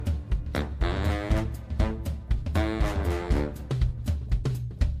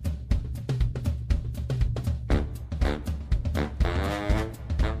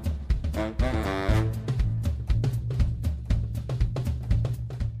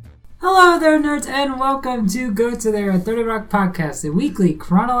Hello there, nerds, and welcome to Go To There, a 30 Rock podcast, a weekly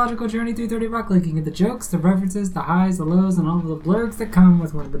chronological journey through 30 Rock, looking at the jokes, the references, the highs, the lows, and all of the blurgs that come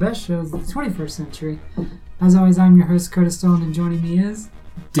with one of the best shows of the 21st century. As always, I'm your host, Curtis Stone, and joining me is...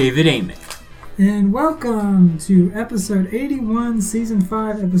 David Amick. And welcome to episode 81, season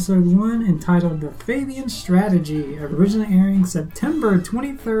 5, episode 1, entitled The Fabian Strategy, originally airing September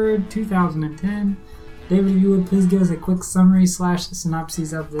 23rd, 2010. David, if you would please give us a quick summary /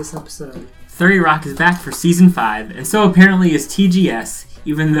 synopsis of this episode. 30 Rock is back for Season 5, and so apparently is TGS,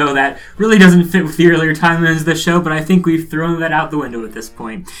 even though that really doesn't fit with the earlier timelines of the show, but I think we've thrown that out the window at this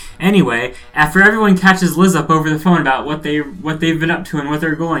point. Anyway, after everyone catches Liz up over the phone about what they've been up to and what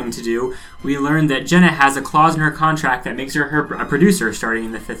they're going to do, we learn that Jenna has a clause in her contract that makes her a producer starting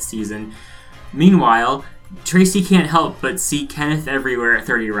in the 5th season. Meanwhile, Tracy can't help but see Kenneth everywhere at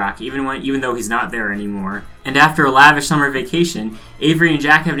 30 Rock, even though he's not there anymore. And after a lavish summer vacation, Avery and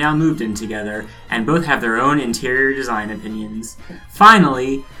Jack have now moved in together, and both have their own interior design opinions.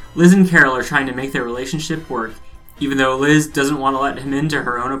 Finally, Liz and Carol are trying to make their relationship work, even though Liz doesn't want to let him into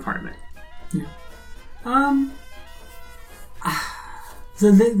her own apartment. Yeah.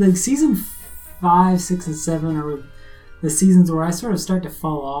 So season 5, 6, and 7 are the seasons where I sort of start to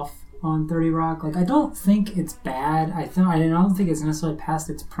fall off on 30 Rock. I don't think it's bad. I don't think it's necessarily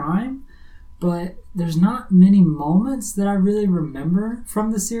past its prime, but there's not many moments that I really remember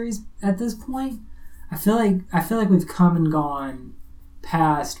from the series at this point. I feel like we've come and gone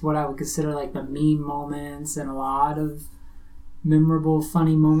past what I would consider like the meme moments and a lot of memorable,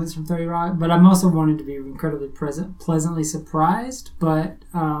 funny moments from 30 Rock, but I'm also wanting to be incredibly pleasantly surprised, but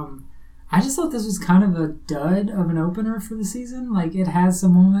I just thought this was kind of a dud of an opener for the season. It has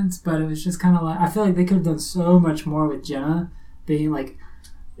some moments, but it was just kind of I feel like they could have done so much more with Jenna being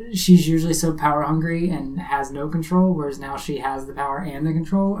she's usually so power hungry and has no control, whereas now she has the power and the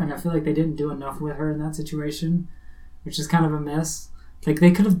control, and I feel like they didn't do enough with her in that situation, which is kind of a miss. They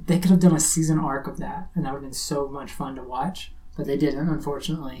could have done a season arc of that, and that would have been so much fun to watch, but they didn't,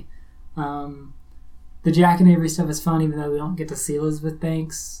 unfortunately. The Jack and Avery stuff is fun, even though we don't get to see Elizabeth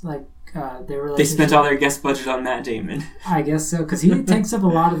Banks. Their relationship. They spent all their guest budget on Matt Damon. I guess so, because he takes up a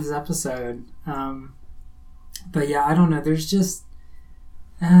lot of this episode. But yeah, I don't know. There's just...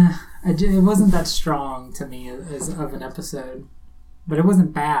 it wasn't that strong to me as of an episode. But it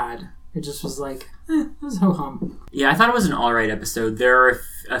wasn't bad. It just was it was ho-hum. Yeah, I thought it was an alright episode. There are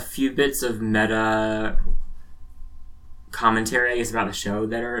a few bits of meta commentary, I guess, about the show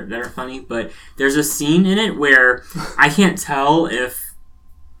that are funny, but there's a scene in it where I can't tell if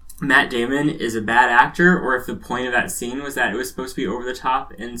Matt Damon is a bad actor or if the point of that scene was that it was supposed to be over the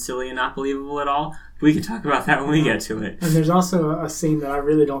top and silly and not believable at all. We can talk about that when we get to it. And there's also a scene that I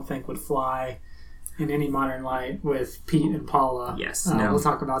really don't think would fly in any modern light with Pete and Paula. Yes, We'll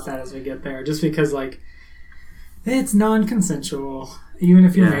talk about that as we get there, just because it's non-consensual. Even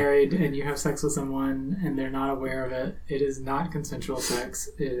if you're married and you have sex with someone and they're not aware of it, it is not consensual sex.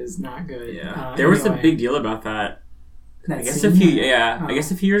 It is not good. Yeah, there was a big deal about that. I guess a few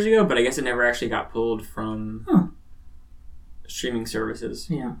years ago, but I guess it never actually got pulled from streaming services.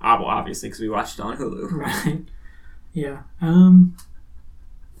 Yeah, obviously because we watched it on Hulu. Right. Yeah.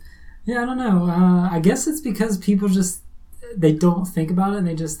 Yeah, I don't know. I guess it's because people just they don't think about it and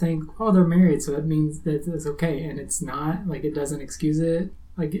they just think, oh, they're married, so it means that it's okay, and it's not. It doesn't excuse it.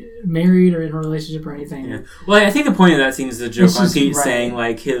 Married or in a relationship or anything. Yeah. Well, I think the point of that scene is a joke on Pete saying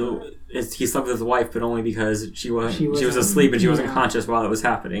he slept with his wife, but only because she was asleep and she wasn't conscious while it was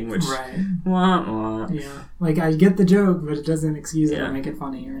happening. Which wah, wah. Yeah, I get the joke, but it doesn't excuse it or make it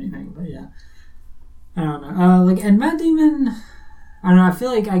funny or anything. But yeah, I don't know. And Matt Damon, I don't know. I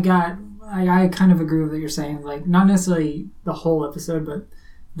feel like I kind of agree with what you're saying. Not necessarily the whole episode, but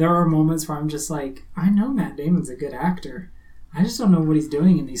there are moments where I'm just I know Matt Damon's a good actor. I just don't know what he's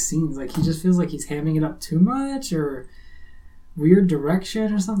doing in these scenes. He just feels like he's hamming it up too much or weird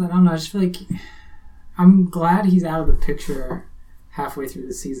direction or something. I don't know. I just feel like I'm glad he's out of the picture halfway through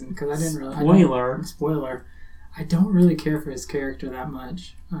the season because I didn't really... Spoiler. I don't really care for his character that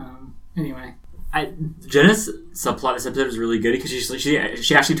much. Anyway. Jenna's subplot this episode is really good because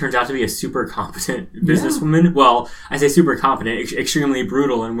she actually turns out to be a super competent businesswoman. Yeah. Well, I say super competent, extremely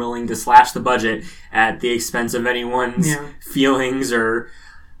brutal and willing to slash the budget at the expense of anyone's feelings or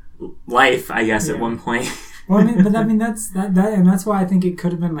life, I guess, at one point. Well, that's and that's why I think it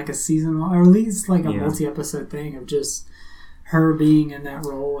could have been a season, or at least a multi-episode thing of just her being in that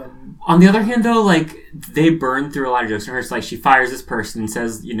role. And on the other hand, though, they burn through a lot of jokes. And her, she fires this person and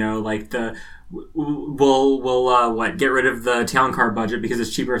says, we'll get rid of the town car budget because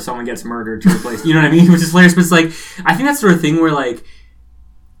it's cheaper if someone gets murdered to replace. You know what I mean? Which is hilarious, but it's I think that's the sort of thing where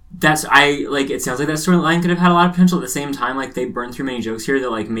it sounds like that storyline could have had a lot of potential. At the same time, like, they burned through many jokes here that,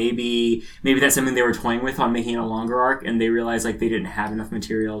 like, maybe that's something they were toying with on making it a longer arc, and they realized, like, they didn't have enough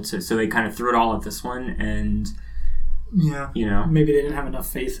material so they kind of threw it all at this one, and maybe they didn't have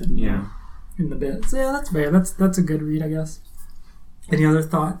enough faith in the bit. So yeah, that's fair. That's a good read, I guess. Any other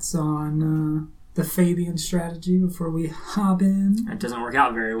thoughts on the Fabian strategy before we hop in? It doesn't work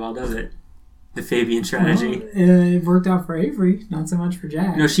out very well, does it? The Fabian strategy. Well, it worked out for Avery, not so much for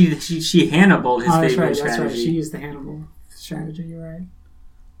Jack. No, she Hannibaled his Fabian strategy. That's right. She used the Hannibal strategy. You're right.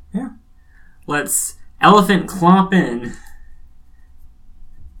 Yeah. Let's elephant clomp in.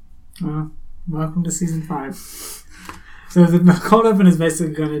 Well, welcome to season 5. So the cold open is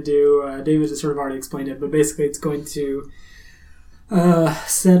basically going to do. David has sort of already explained it, but basically it's going to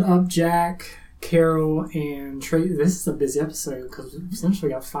set up Jack, Carol, and Tracy. This is a busy episode because essentially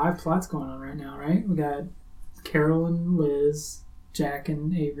we got 5 plots going on right now, right? We got Carol and Liz, Jack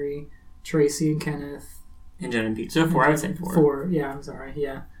and Avery, Tracy and Kenneth, and Jen and Pete. So 4, I would say 4. 4, yeah, I'm sorry,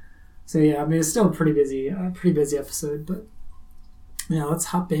 yeah. So yeah, I mean, it's still a pretty busy episode, but yeah, let's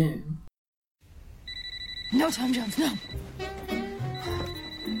hop in. No, Tom Jones, no.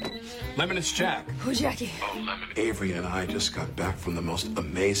 Lemon, it's Jack. Who's Jackie? Oh, Lemon. Avery and I just got back from the most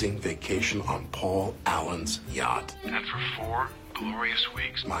amazing vacation on Paul Allen's yacht. And for 4 glorious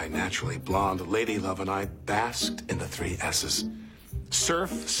weeks, My naturally blonde lady love and I basked in the 3 S's.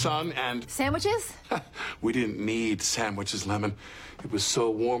 Surf, sun, and... Sandwiches? We didn't need sandwiches, Lemon. It was so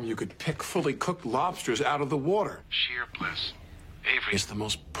warm you could pick fully cooked lobsters out of the water. sheer bliss. Avery Is the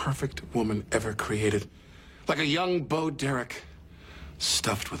most perfect woman ever created. Like a young Bo Derek,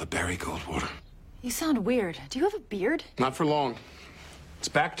 stuffed with a Barry Goldwater. You sound weird. Do you have a beard? Not for long. It's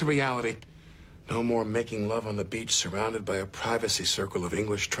back to reality. No more making love on the beach surrounded by a privacy circle of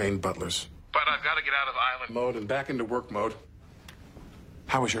English-trained butlers. But I've got to get out of island Mode and back into work mode.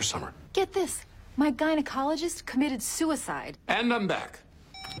 How was your summer? Get this. My gynecologist committed suicide. And I'm back.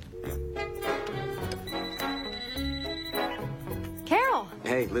 Carol!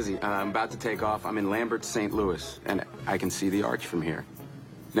 Hey, Lizzie, I'm about to take off. I'm in Lambert, St. Louis, and I can see the arch from here.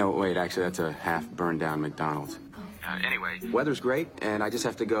 No, wait, actually, that's a half-burned-down McDonald's. Anyway, weather's great, and I just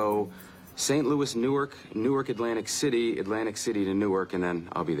have to go St. Louis, Newark, Newark, Atlantic City to Newark, and then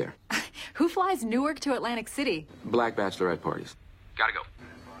I'll be there. Who flies Newark to Atlantic City? Black bachelorette parties. Gotta go.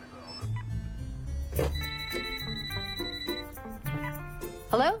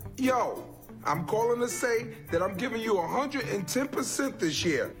 Hello? Yo, I'm calling to say that I'm giving you 110% this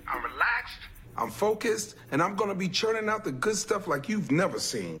year. I'm relaxed. I'm focused, and I'm gonna be churning out the good stuff like you've never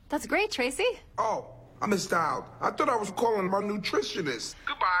seen. That's great, Tracy. Oh, I missed out. I thought I was calling my nutritionist.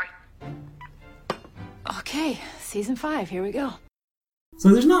 Goodbye. Okay, season 5, here we go. So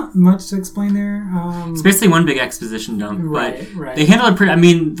there's not much to explain there. It's basically one big exposition dump, Right. they handle it pretty... I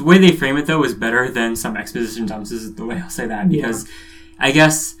mean, the way they frame it, though, is better than some exposition dumps, is the way I'll say that, because I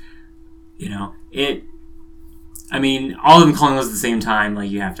guess, it... I mean, all of them calling those at the same time,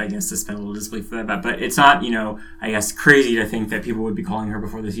 like, you have to, I guess, suspend a little disbelief for that, but it's not, I guess, crazy to think that people would be calling her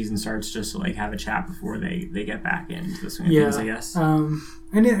before the season starts just to, like, have a chat before they get back into the swing of things, I guess.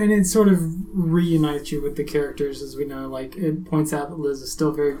 And it sort of reunites you with the characters, as we know. Like, it points out that Liz is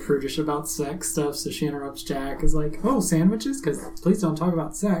still very prudish about sex stuff, so she interrupts Jack, is like, oh, sandwiches? Because please don't talk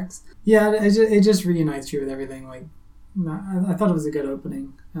about sex. Yeah, it just reunites you with everything. Like, I thought it was a good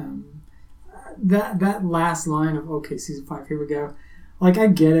opening. That last line of, okay, season 5, here we go. Like, I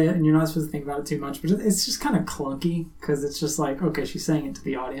get it, and you're not supposed to think about it too much, but it's just kind of clunky, because it's just like, okay, she's saying it to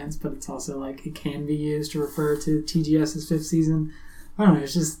the audience, but it's also like, it can be used to refer to TGS's 5th season. I don't know,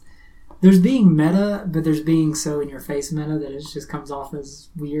 it's just, there's being meta, but there's being so in-your-face meta that it just comes off as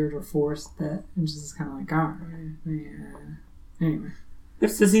weird or forced, that it's just kind of like, alright, yeah. Anyway.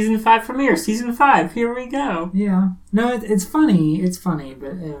 It's the season 5 premiere. Season 5, here we go. Yeah. No, it's funny,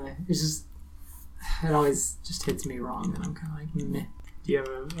 but it's just, it always just hits me wrong, and I'm kind of like, meh. Do you have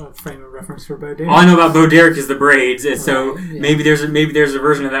a frame of reference for Bo Derek? All I know about Bo Derek is the braids, and so yeah. maybe there's a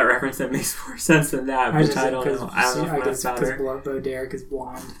version of that reference that makes more sense than that. But I don't know. I don't know if that's because Bo Derek is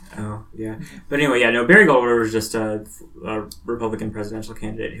blonde. Oh yeah, but anyway, Barry Goldwater was just a Republican presidential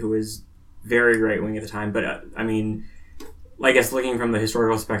candidate who was very right wing at the time. But I mean, I guess looking from the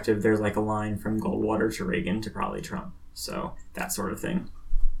historical perspective, there's like a line from Goldwater to Reagan to probably Trump, so that sort of thing.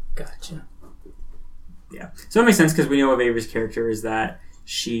 Gotcha. Yeah, so it makes sense because we know of Avery's character is that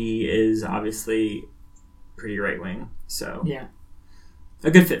she is obviously pretty right-wing, so yeah, a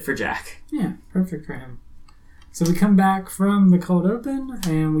good fit for Jack. Yeah, perfect for him. So we come back from the cold open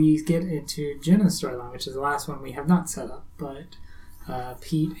and we get into Jenna's storyline, which is the last one we have not set up, but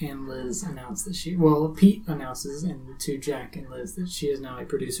Pete and Liz announce that Pete announces and to Jack and Liz that she is now a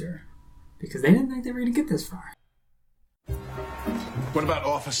producer because they didn't think they were going to get this far. What about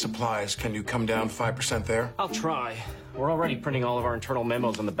office supplies? Can you come down 5% there? I'll try. We're already printing all of our internal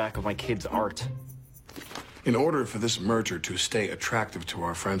memos on the back of my kids' art. In order for this merger to stay attractive to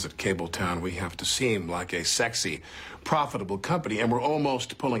our friends at Cabletown, we have to seem like a sexy, profitable company, and we're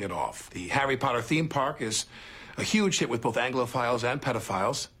almost pulling it off. The Harry Potter theme park is a huge hit with both Anglophiles and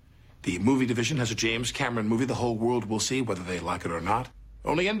pedophiles. The movie division has a James Cameron movie the whole world will see, whether they like it or not.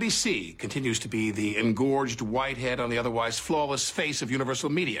 Only NBC continues to be the engorged whitehead on the otherwise flawless face of Universal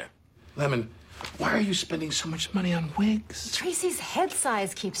Media. Lemon, why are you spending so much money on wigs? Tracy's head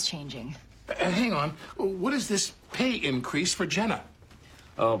size keeps changing. Hang on. What is this pay increase for Jenna?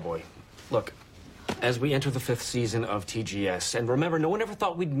 Oh, boy. Look, as we enter the 5th season of TGS, and remember, no one ever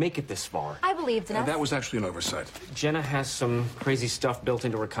thought we'd make it this far. I believed in us. That was actually an oversight. Jenna has some crazy stuff built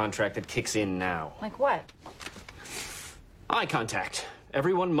into her contract that kicks in now. Like what? Eye contact.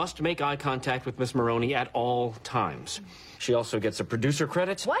 Everyone must make eye contact with Miss Maroney at all times. She also gets a producer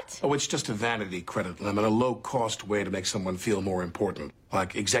credit. What? Oh, it's just a vanity credit, Lemon, a low-cost way to make someone feel more important,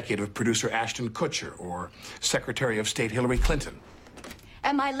 like executive producer Ashton Kutcher or Secretary of State Hillary Clinton.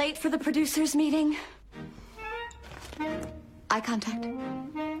 Am I late for the producers' meeting? Eye contact.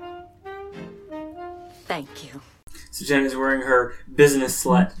 Thank you. So Jen is wearing her business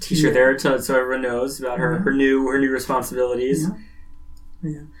slut T-shirt there, so everyone knows about her new responsibilities.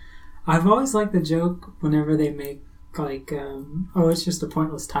 Yeah. I've always liked the joke whenever they make like, it's just a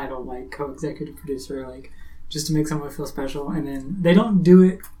pointless title, like co-executive producer, like just to make someone feel special, and then they don't do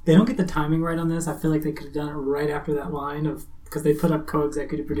it. They don't get the timing right on this. I feel like they could have done it right after that line of because they put up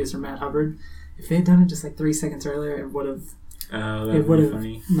co-executive producer Matt Hubbard. If they had done it just like 3 seconds earlier, it would have. It would have.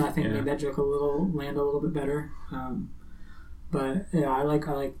 I think made that joke land a little bit better. But yeah, I like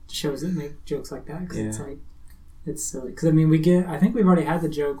shows that make jokes like that because it's silly. Because I mean, I think we've already had the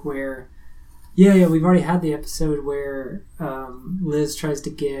joke where. Yeah, we've already had the episode where Liz tries to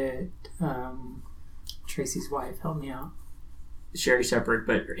get Tracy's wife, help me out. Sherry Shepherd,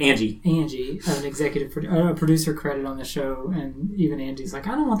 but Angie, an executive producer credit on the show, and even Angie's like,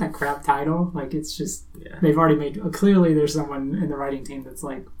 I don't want that crap title. Like, it's just they've already made clearly there's someone in the writing team that's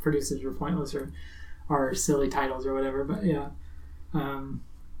like producers are pointless or silly titles or whatever. But yeah,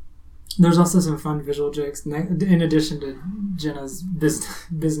 there's also some fun visual jokes in addition to Jenna's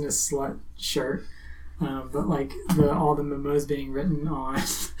business slut shirt. But like all the memos being written on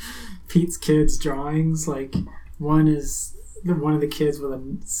Pete's kids' drawings, like one of the kids with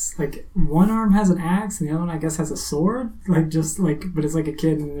one arm has an axe and the other one I guess has a sword, but it's like a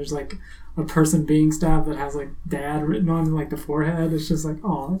kid and there's like a person being stabbed that has like dad written on like the forehead. It's just like,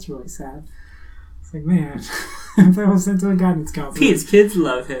 oh, that's really sad. It's like, man, if I was sent to a guidance counselor. Pete's kids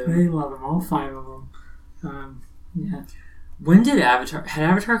love him. They love him, all 5 of them. Yeah. When did had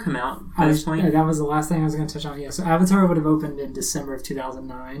Avatar come out by this point? That was the last thing I was going to touch on. Yeah, so Avatar would have opened in December of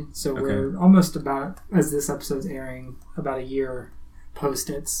 2009. So we're almost about, as this episode's airing, about a year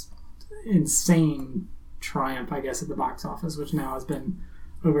post its insane triumph, I guess, at the box office, which now has been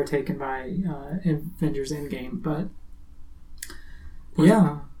overtaken by Avengers Endgame. But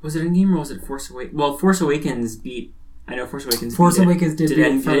was it Endgame or was it Force Awakens? Well, Force Awakens beat. I know Force Awakens. Force Awakens did beat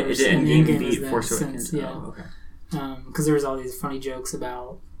it first, did and Endgame Endgame beat Force Awakens? Since, yeah. Oh, okay. Because there was all these funny jokes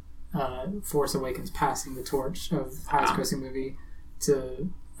about Force Awakens passing the torch of highest grossing movie to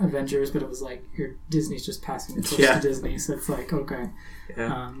Avengers, but it was like Disney's just passing the torch to Disney, so it's like, okay.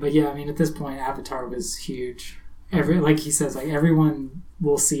 Yeah. But yeah, I mean, at this point, Avatar was huge. Like he says, like everyone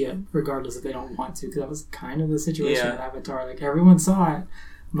will see it regardless if they don't want to, because that was kind of the situation with Avatar. Like everyone saw it.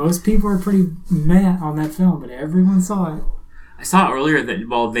 Most people are pretty meh on that film, but everyone saw it. I saw earlier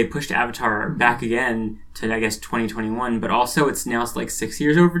that, they pushed Avatar back again to, I guess, 2021, but also it's now like 6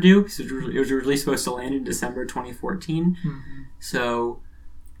 years overdue, because it was really supposed to land in December 2014. Mm-hmm. So,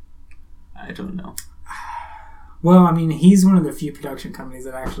 I don't know. Well, I mean, he's one of the few production companies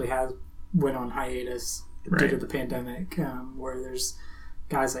that actually went on hiatus due to the pandemic, where there's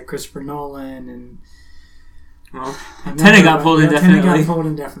guys like Christopher Nolan and... Well, Tenet got pulled indefinitely. Tenet got pulled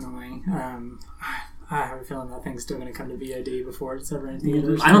indefinitely. I have a feeling that thing's still going to come to VOD before it's ever in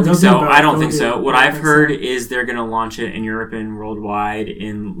theaters. I don't think so. I don't think so. What I've heard is they're going to launch it in Europe and worldwide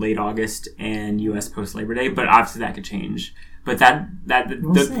in late August and US post Labor Day, but obviously that could change. But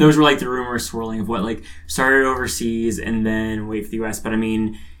those were like the rumors swirling of what like started overseas and then wait for the US. But I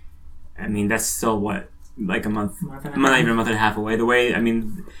mean that's still like a month, not even a month and a half away.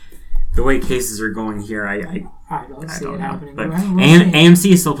 The way cases are going here, I don't see don't it know. happening. But We'll see.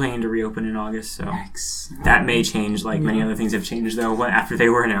 AMC is still planning to reopen in August, so Yikes. that may change. Like many other things have changed though after they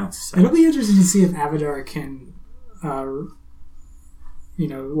were announced. So. It'll be interesting to see if Avatar can,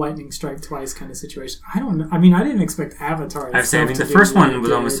 lightning strike twice kind of situation. I don't know. I mean, I didn't expect Avatar. The first one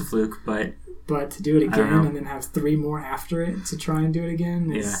was almost a fluke, but to do it again and then have 3 more after it to try and do it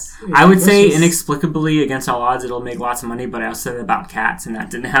again. I would say inexplicably against all odds it'll make lots of money, but I also said that about Cats and that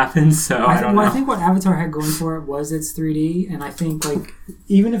didn't happen, so I don't know. I think what Avatar had going for it was its 3D, and I think like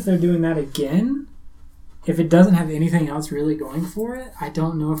even if they're doing that again, if it doesn't have anything else really going for it, I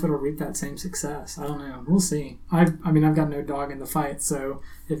don't know if it'll reap that same success. I don't know. We'll see. I mean, I've got no dog in the fight, so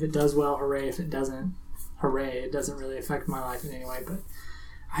if it does well, hooray. If it doesn't, hooray. It doesn't really affect my life in any way, but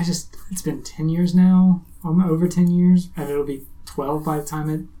it's been 10 years now. I'm over 10 years, and it'll be 12 by the time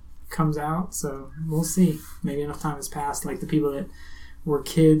it comes out, so we'll see. Maybe enough time has passed. Like the people that were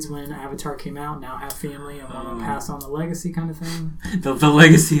kids when Avatar came out now have family and want to pass on the legacy kind of thing. The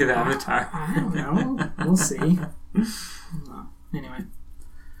legacy of Avatar. I don't know. We'll see. Anyway.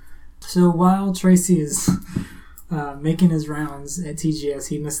 So while Tracy is making his rounds at TGS,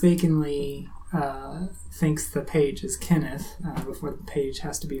 he mistakenly thinks the page is Kenneth before the page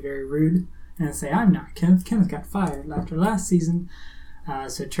has to be very rude and say, I'm not Kenneth. Kenneth got fired after last season.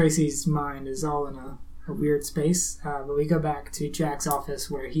 So Tracy's mind is all in a weird space. But we go back to Jack's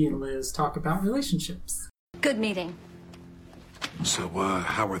office where he and Liz talk about relationships. Good meeting. So,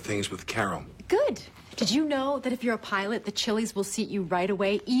 how are things with Carol? Good. Did you know that if you're a pilot, the Chili's will seat you right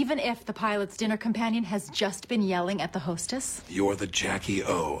away, even if the pilot's dinner companion has just been yelling at the hostess? You're the Jackie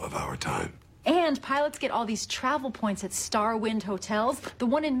O of our time. And pilots get all these travel points at Starwind Hotels. The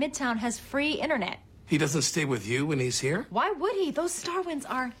one in Midtown has free internet. He doesn't stay with you when he's here? Why would he? Those Starwinds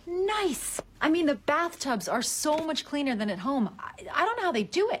are nice. I mean, the bathtubs are so much cleaner than at home. I don't know how they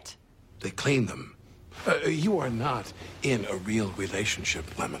do it. They clean them. You are not in a real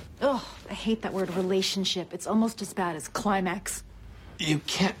relationship, Lemon. Ugh, I hate that word relationship. It's almost as bad as climax. You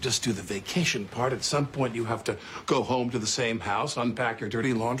can't just do the vacation part. At some point, you have to go home to the same house, unpack your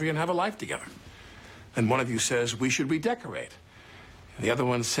dirty laundry, and have a life together. And one of you says, we should redecorate. And the other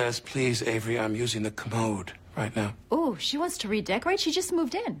one says, please, Avery, I'm using the commode right now. Oh, she wants to redecorate? She just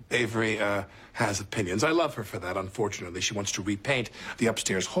moved in. Avery has opinions. I love her for that. Unfortunately, she wants to repaint the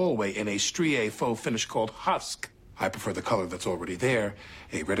upstairs hallway in a strié faux finish called Husk. I prefer the color that's already there,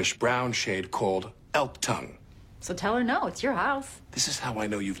 a reddish-brown shade called Elk Tongue. So tell her no, it's your house. This is how I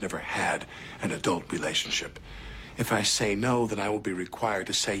know you've never had an adult relationship. If I say no, then I will be required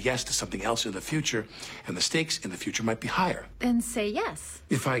to say yes to something else in the future, and the stakes in the future might be higher. Then say yes.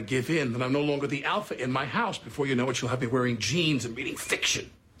 If I give in, then I'm no longer the alpha in my house. Before you know it, you'll have me wearing jeans and reading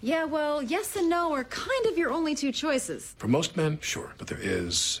fiction. Yeah, well, yes and no are kind of your only 2 choices. For most men, sure, but there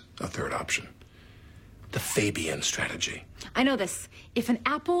is a third option. The Fabian strategy. I know this. If an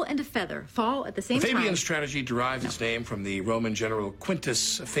apple and a feather fall at the same The time... Fabian strategy derives its name from the Roman general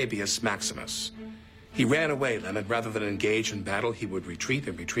Quintus Fabius Maximus. He ran away, Lemon. Rather than engage in battle, he would retreat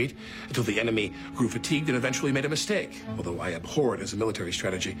and retreat until the enemy grew fatigued and eventually made a mistake. Although I abhor it as a military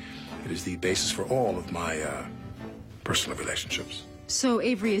strategy, it is the basis for all of my personal relationships. So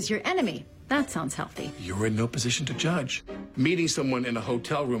Avery is your enemy. That sounds healthy. You're in no position to judge. Meeting someone in a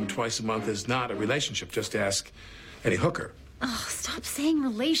hotel room twice a month is not a relationship. Just ask any hooker. Oh, stop saying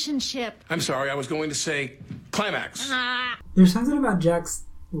relationship. I'm sorry, I was going to say climax. There's something about Jack's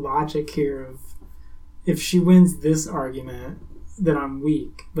logic here of if she wins this argument, then I'm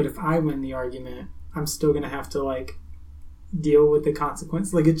weak. But if I win the argument, I'm still going to have to, like, deal with the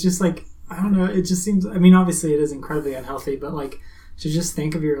consequence. Like, it's just, like, I don't know. It just seems, I mean, obviously it is incredibly unhealthy, but, like, to just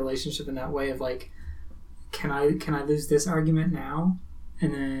think of your relationship in that way of, like, can I lose this argument now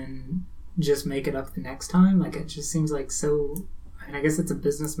and then just make it up the next time? Like, it just seems like so, I mean, I guess it's a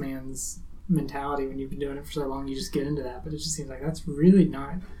businessman's mentality when you've been doing it for so long, you just get into that, but it just seems like that's really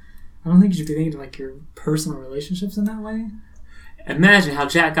not, I don't think you should be thinking of, like, your personal relationships in that way. Imagine how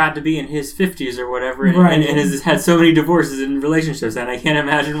Jack got to be in his 50s or whatever, Right. and has had so many divorces and relationships, and I can't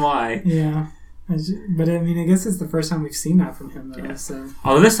imagine why. Yeah. But, I mean, I guess it's the first time we've seen that from him, though. Yeah. So.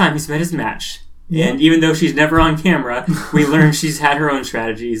 Although this time he's met his match. Yeah. And even though she's never on camera, we learn she's had her own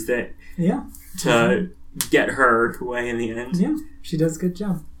strategies that to get her way in the end. Yeah, she does a good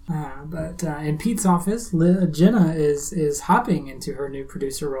job. But in Pete's office, Jenna is hopping into her new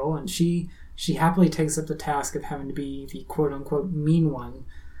producer role, and she happily takes up the task of having to be the quote-unquote mean one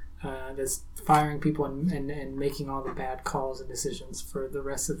that's firing people and making all the bad calls and decisions for the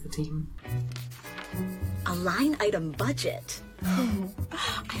rest of the team. A line item budget. Oh,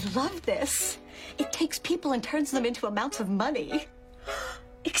 I love this. It takes people and turns them into amounts of money.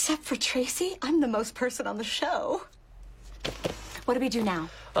 Except for Tracy, I'm the most person on the show. What do we do now?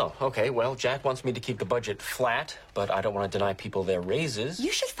 Oh, okay. Well, Jack wants me to keep the budget flat, but I don't want to deny people their raises.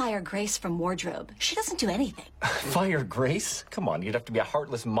 You should fire Grace from wardrobe. She doesn't do anything. Fire Grace? Come on, you'd have to be a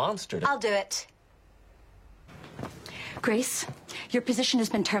heartless monster to... I'll do it. Grace, your position has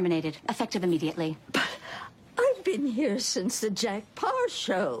been terminated, effective immediately. But I've been here since the Jack Parr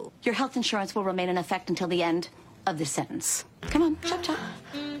show. Your health insurance will remain in effect until the end of this sentence. Come on, chop chop.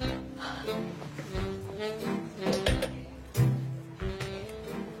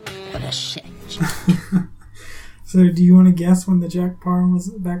 What a shit. So, do you want to guess when the Jack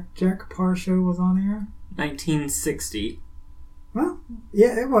Parr show was on air? 1960. Well,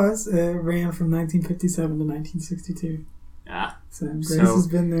 yeah, it was. It ran from 1957 to 1962. Ah. So Grace has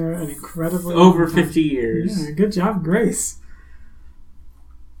been there an incredibly over long time. 50 years. Yeah, good job, Grace.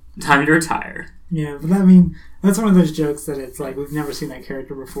 Time to retire. Yeah, but I mean, that's one of those jokes that it's like, we've never seen that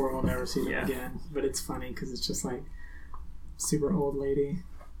character before, we'll never see them again. But it's funny because it's just like, super old lady.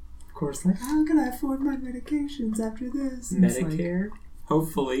 Of course, like, how can I afford my medications after this? And Medicare? Like,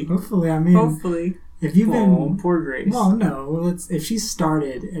 Hopefully, I mean... Hopefully. If you've been... poor Grace. Well, no. If she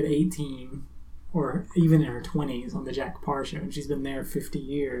started at 18, or even in her 20s on the Jack Parr show, and she's been there 50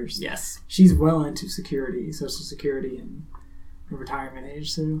 years... Yes. She's well into security, Social Security, and retirement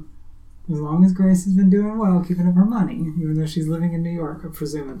age, so... As long as Grace has been doing well, keeping up her money, even though she's living in New York,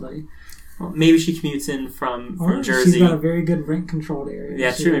 presumably. Well, maybe she commutes in from Jersey. She's got a very good rent-controlled area.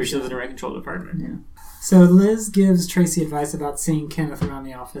 Yeah, true. Maybe she lives in a rent-controlled apartment. Yeah. So Liz gives Tracy advice about seeing Kenneth around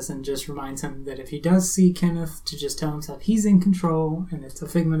the office and just reminds him that if he does see Kenneth, to just tell himself he's in control and it's a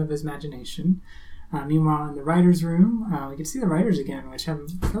figment of his imagination. Meanwhile, in the writer's room, we get to see the writers again, which I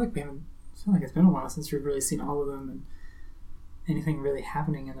feel like it's been a while since we've really seen all of them and anything really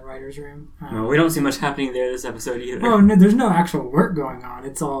happening in the writer's room. No, we don't see much happening there this episode either. Oh, no, there's no actual work going on.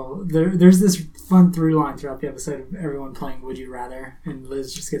 It's all... There's this fun through line throughout the episode of everyone playing Would You Rather, and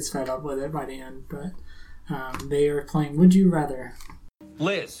Liz just gets fed up with it by the end, but they are playing Would You Rather.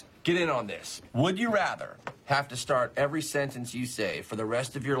 Liz, get in on this. Would you rather have to start every sentence you say for the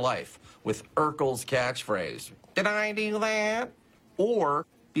rest of your life with Urkel's catchphrase, "Did I do that?" Or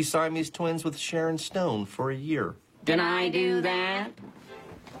be Siamese twins with Sharon Stone for a year? Did I do that?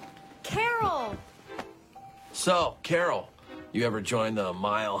 Carol! So, Carol, you ever join the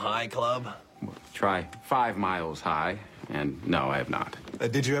Mile High Club? Try 5 miles high, and no, I have not.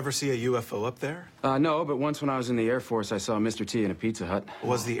 Did you ever see a UFO up there? No, but once when I was in the Air Force, I saw Mr. T in a Pizza Hut.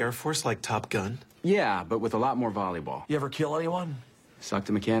 Was the Air Force like Top Gun? Yeah, but with a lot more volleyball. You ever kill anyone? Sucked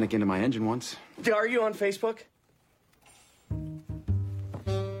a mechanic into my engine once. Are you on Facebook?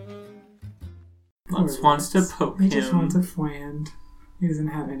 Just wants to poke him. He just wants a friend. He doesn't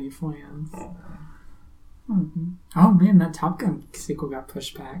have any friends. Mm-hmm. Oh man, that Top Gun sequel got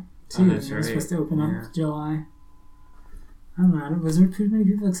pushed back too. That's It was right. supposed to open up July. I don't know. Was there too many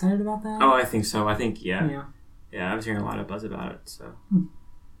people excited about that? Oh, I think so. I think Yeah. I was hearing a lot of buzz about it. So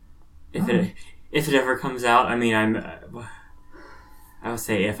if Oh. it ever comes out, I mean, I would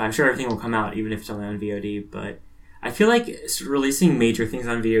say if I'm sure everything will come out, even if it's only on VOD, but. I feel like releasing major things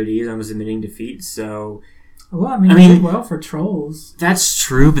on VOD is almost admitting defeat, so... Well, I mean, it did well for Trolls. That's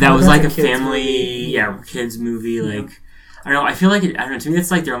true, but that was like a family... movie. Kids movie, like... I don't know, I feel like... to me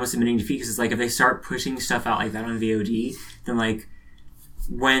it's like they're almost admitting defeat, because it's like if they start pushing stuff out like that on VOD, then like,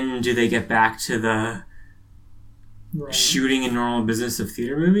 when do they get back to the shooting and normal business of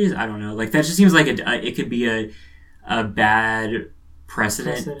theater movies? I don't know. Like, that just seems like it could be a bad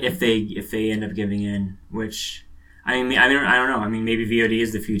precedent if they end up giving in, which... I don't know. I mean, maybe VOD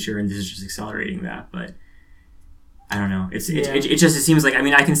is the future, and this is just accelerating that. But I don't know. It seems like. I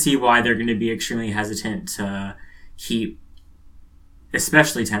mean, I can see why they're going to be extremely hesitant to keep,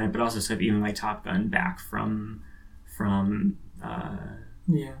 especially Tenet, but also stuff even like Top Gun back from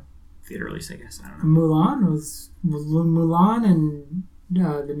theater release. I guess I don't know. Mulan and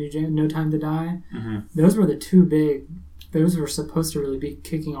the new No Time to Die. Mm-hmm. Those were the two big. Those were supposed to really be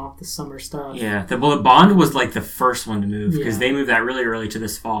kicking off the summer stuff. Yeah, the Bond was like the first one to move because they moved that really early to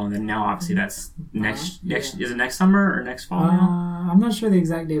this fall, and then now obviously that's next. Is it next summer or next fall now? I'm not sure the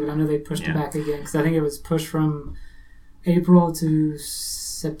exact date, but I know they pushed it back again because I think it was pushed from April to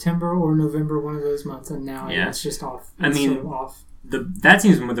September or November, one of those months, and now it's just off. It's sort of off. The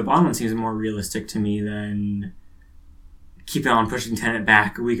Bond one seems more realistic to me than keeping on pushing Tenet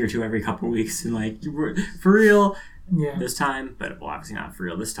back a week or two every couple of weeks and like for real. Yeah. This time, but obviously not for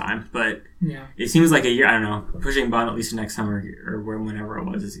real this time. But yeah, it seems like a year. I don't know. Pushing Bond at least next summer or whenever it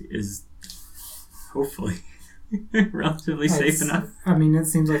was is hopefully relatively safe enough. I mean, it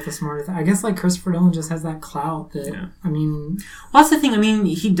seems like the smarter thing. I guess like Christopher Nolan just has that clout that I mean. Well, that's the thing. I mean,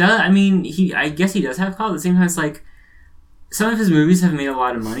 he does. I mean, I guess he does have clout. At the same time, it's like some of his movies have made a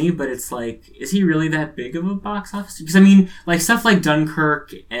lot of money, but it's like, is he really that big of a box office? Because I mean, like stuff like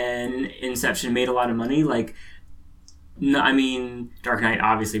Dunkirk and Inception made a lot of money. Like, no, I mean, Dark Knight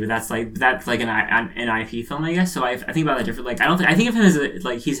obviously, but that's like an IP film, I guess. So I think about that differently. Like, I think of him as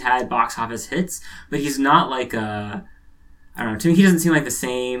like he's had box office hits, but he's not like a. I don't know. To me, he doesn't seem like the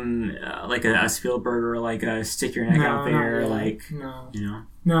same, like a Spielberg or like a stick your neck out there, really. like No,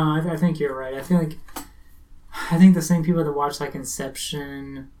 I think you're right. I think the same people that watch like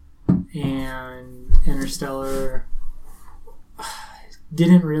Inception and Interstellar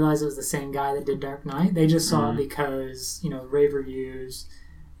didn't realize it was the same guy that did Dark Knight. They just saw it because, rave reviews,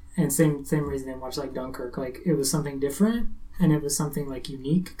 and same reason they watched like Dunkirk. Like, it was something different, and it was something like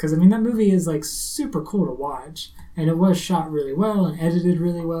unique. Because I mean, that movie is like super cool to watch, and it was shot really well and edited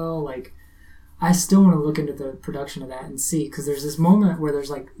really well. Like, I still want to look into the production of that and see, because there's this moment where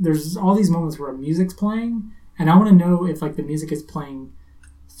there's all these moments where music's playing, and I want to know if like the music is playing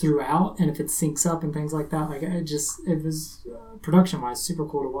throughout and if it syncs up and things like that. Like, it was production wise super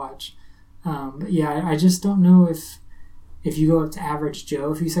cool to watch. But yeah, I just don't know if you go up to average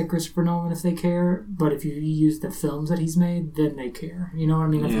Joe, if you say Christopher Nolan, if they care, but if you use the films that he's made, then they care. You know what I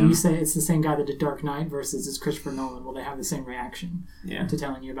mean? If you say it's the same guy that did Dark Knight versus it's Christopher Nolan, will they have the same reaction to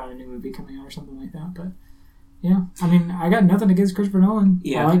telling you about a new movie coming out or something like that? But yeah, I mean, I got nothing against Christopher Nolan.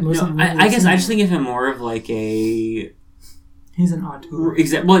 Yeah, I like most of the movies I guess I just think of him more of like a. He's an auteur.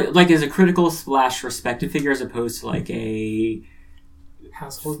 Well, like as a critical / respected figure, as opposed to like a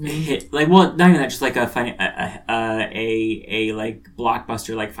household name hit. Like, well, not even that, just like a like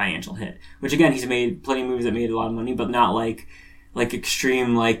blockbuster like financial hit. Which again, he's made plenty of movies that made a lot of money, but not like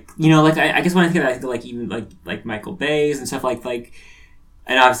extreme, like like I guess when I think of that, I think of like even like Michael Bay's and stuff like.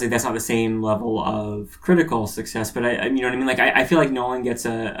 And obviously, that's not the same level of critical success, but I you know what I mean. Like I feel like Nolan gets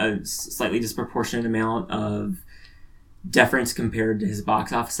a slightly disproportionate amount of deference compared to his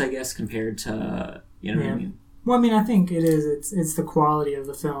box office, I guess, compared to what I mean. Well, I mean, I think it is. It's the quality of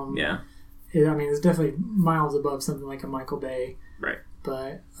the film. Yeah. I mean, it's definitely miles above something like a Michael Bay. Right.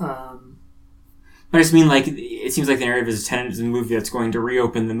 But I just mean, like, it seems like the narrative is Tenet is a movie that's going to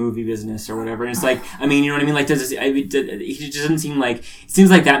reopen the movie business or whatever. And it's like, I mean, you know what I mean? Like, he just doesn't seem like, it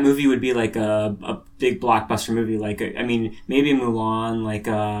seems like that movie would be like a big blockbuster movie. Like, I mean, maybe Mulan, like,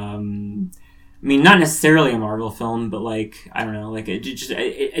 I mean, not necessarily a Marvel film, but like, I don't know, like,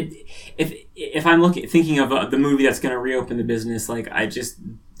 if I'm thinking of the movie that's going to reopen the business, like,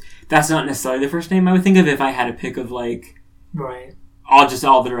 that's not necessarily the first name I would think of if I had a pick of like, right. all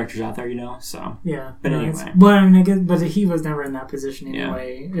the directors out there, so. Yeah. But anyway. Well, I mean, I guess, but he was never in that position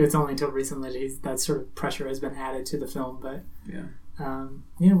anyway. Yeah. It's only until recently that sort of pressure has been added to the film, but. Yeah. I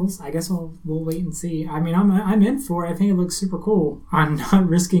guess we'll wait and see. I mean, I'm in for it. I think it looks super cool. I'm not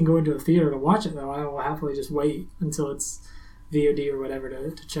risking going to a theater to watch it, though. I will happily just wait until it's VOD or whatever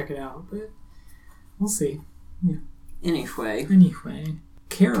to check it out. But we'll see. Yeah. Anyway.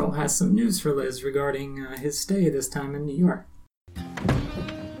 Carol has some news for Liz regarding his stay this time in New York.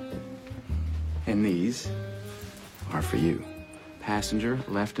 And these are for you. Passenger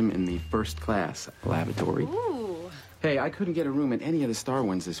left him in the first class lavatory. Ooh. Hey, I couldn't get a room at any of the Star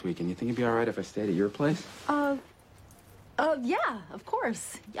ones this weekend. You think it'd be all right if I stayed at your place? Yeah, of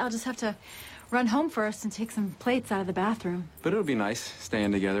course. I'll just have to run home first and take some plates out of the bathroom. But it'll be nice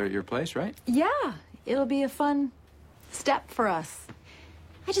staying together at your place, right? Yeah, it'll be a fun step for us.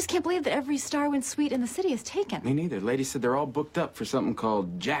 I just can't believe that every Starwind suite in the city is taken. Me neither. Lady said they're all booked up for something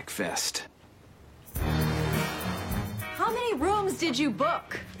called Jackfest. How many rooms did you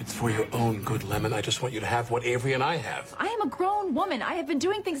book? It's for your own good, Lemon. I just want you to have what Avery and I have. I am a grown woman. I have been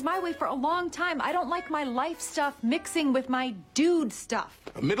doing things my way for a long time. I don't like my life stuff mixing with my dude stuff.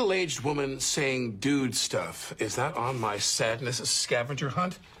 A middle-aged woman saying dude stuff. Is that on my sadness scavenger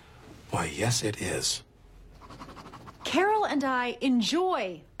hunt? Why, yes, it is. Carol and I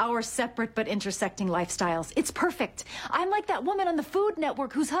enjoy our separate but intersecting lifestyles. It's perfect. I'm like that woman on the Food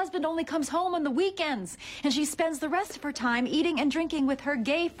Network whose husband only comes home on the weekends, and she spends the rest of her time eating and drinking with her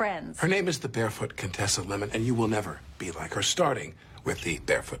gay friends. Her name is the Barefoot Contessa, Lemon, and you will never be like her, starting with the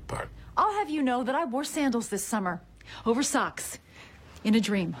barefoot part. I'll have you know that I wore sandals this summer, over socks, in a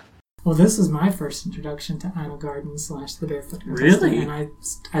dream. Well, this was my first introduction to Idle Garden / The Barefoot Contessa. Really? And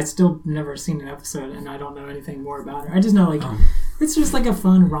I still never seen an episode, and I don't know anything more about her. I just know, like, it's just like a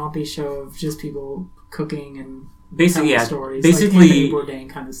fun, rompy show of just people cooking and telling stories. Basically, like Anthony Bourdain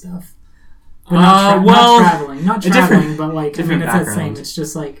kind of stuff. But not traveling. Not traveling, but like, I mean, it's that same. It's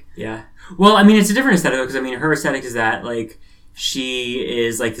just like... Yeah. Well, I mean, it's a different aesthetic because I mean, her aesthetic is that like she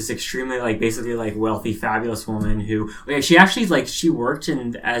is like this extremely like basically like wealthy, fabulous woman who she actually like she worked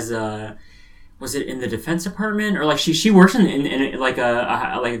in as a was it in the Defense Department or like she worked in like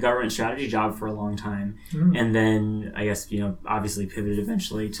a government strategy job for a long time, and then I guess obviously pivoted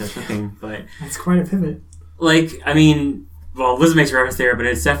eventually to cooking, but that's quite a pivot. Like I mean, well, Liz makes a reference there, but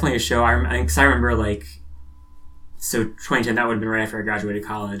it's definitely a show. I remember like. So 2010, that would have been right after I graduated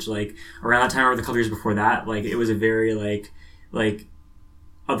college. Like around that time or the couple years before that, like it was a very like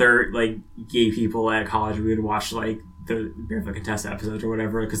other like gay people at college. We would watch like the Barefoot Contessa episodes or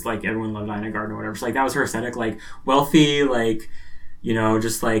whatever because like everyone loved Ina Garten or whatever. So like that was her aesthetic, like wealthy, like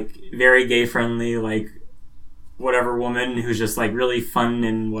just like very gay friendly, like whatever woman who's just like really fun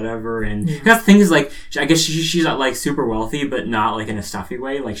and whatever. And that's the thing is like I guess she's not like super wealthy, but not like in a stuffy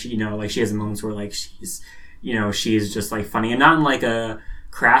way. Like she like she has moments where like she's she's just like funny and not in like a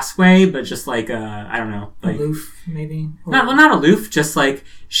crass way, but just like I don't know, like aloof maybe. Not aloof, just like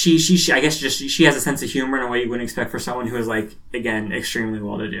she I guess just she has a sense of humor in a way you wouldn't expect for someone who is like again extremely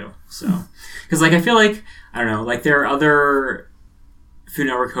well to do. So because like I feel like I don't know, like there are other Food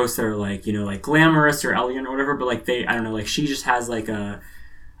Network hosts that are like like glamorous or elegant or whatever, but like I don't know, like she just has like a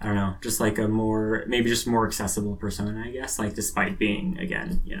I don't know, just like a more maybe just more accessible persona, I guess, like despite being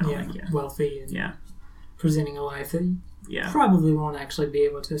again wealthy and yeah. presenting a life that you probably won't actually be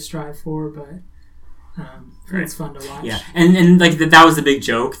able to strive for, but it's fun to watch. Yeah, and like that was the big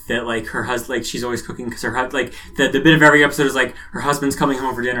joke that like her husband, like she's always cooking because her like the bit of every episode is like her husband's coming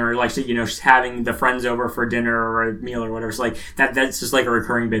home for dinner, or like she's having the friends over for dinner or a meal or whatever. So like that's just like a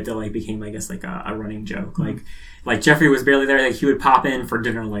recurring bit that like became I guess like a running joke. Like Jeffrey was barely there, like he would pop in for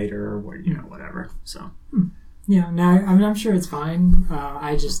dinner later or whatever. So yeah, no, I mean I'm sure it's fine.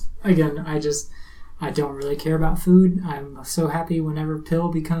 I don't really care about food. I'm so happy whenever pill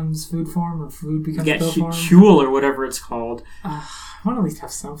becomes food form or food becomes pill form. Huel or whatever it's called. I want to at least have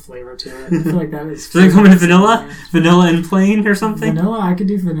some flavor to it. I feel like that is... Does it come in vanilla? Vanilla and plain or something? Vanilla, I could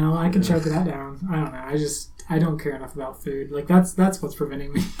do vanilla. I could choke that down. I don't know. I don't care enough about food. Like, that's what's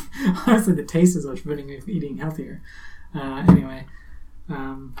preventing me. Honestly, the taste is what's preventing me from eating healthier. Anyway.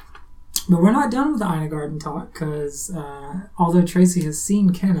 But we're not done with the Ina Garten talk because although Tracy has seen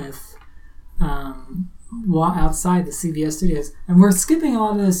Kenneth... outside the CBS studios, and we're skipping a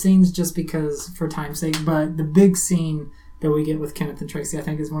lot of those scenes just because for time's sake, but the big scene that we get with Kenneth and Tracy I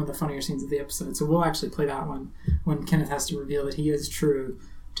think is one of the funnier scenes of the episode, so we'll actually play that one when Kenneth has to reveal that he is true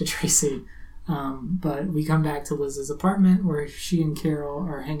to Tracy. But we come back to Liz's apartment where she and Carol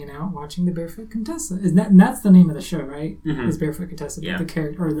are hanging out watching the Barefoot Contessa. And that's the name of the show, right? Is Barefoot Contessa. Yeah. The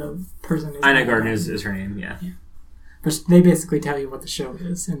character or the person is Ina Garten is her name, yeah. But they basically tell you what the show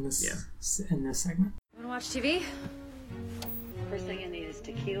is in this segment. Want to watch TV? First thing I need is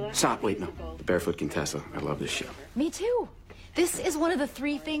tequila. Stop, wait, no. The Barefoot Contessa. I love this show. Me too. This is one of the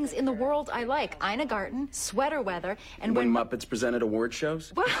 3 things in the world I like. Ina Garten, sweater weather, and when Muppets presented award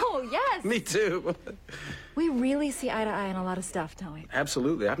shows? Wow, yes! Me too. We really see eye to eye on a lot of stuff, don't we?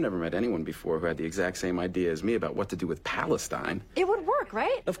 Absolutely. I've never met anyone before who had the exact same idea as me about what to do with Palestine. It would work,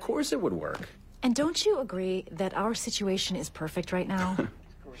 right? Of course it would work. And don't you agree that our situation is perfect right now?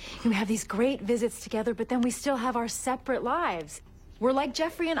 We have these great visits together, but then we still have our separate lives. We're like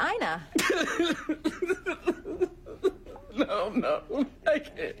Jeffrey and Ina. No. I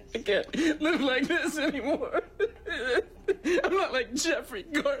can't live like this anymore. I'm not like Jeffrey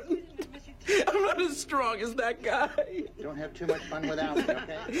Garten. I'm not as strong as that guy. You don't have too much fun without me,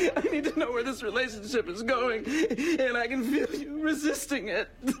 okay? I need to know where this relationship is going, and I can feel you resisting it.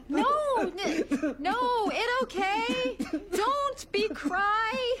 No, it okay. Don't be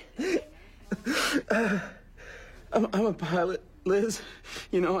cry. I'm a pilot, Liz.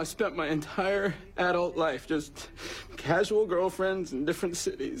 I spent my entire adult life just casual girlfriends in different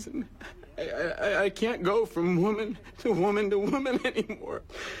cities, and I can't go from woman to woman to woman anymore.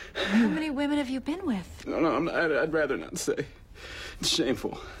 How many women have you been with? No, I'd rather not say. It's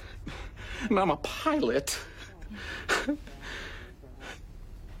shameful. And I'm a pilot.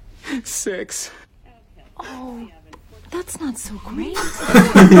 6. Oh, that's not so great.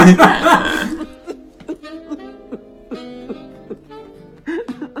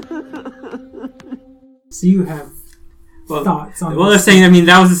 So you have thoughts on Well, I was saying, I mean,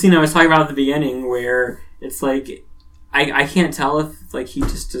 that was the scene I was talking about at the beginning where it's like, I can't tell if like he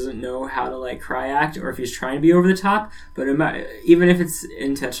just doesn't know how to like cry act or if he's trying to be over the top, but even if it's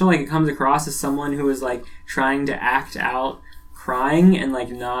intentional, like it comes across as someone who is like trying to act out crying and like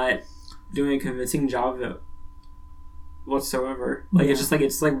not doing a convincing job of it whatsoever. Like it's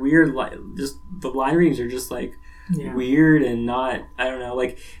just like weird, like just the line readings are just like weird and not, I don't know,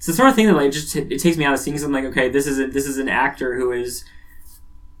 like, it's the sort of thing that, like, just, it takes me out of seeing something like, okay, this is an actor who is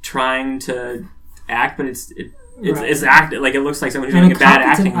trying to act, but it's acted, like, it looks like someone who's doing a bad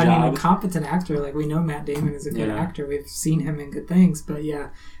acting job. I mean, a competent actor, like, we know Matt Damon is a good actor, we've seen him in good things, but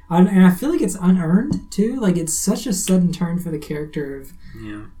and I feel like it's unearned, too, like, it's such a sudden turn for the character of,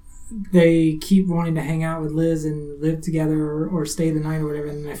 they keep wanting to hang out with Liz and live together or stay the night or whatever,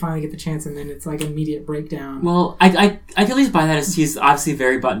 and then they finally get the chance, and then it's like immediate breakdown. Well, I can at least buy that as he's obviously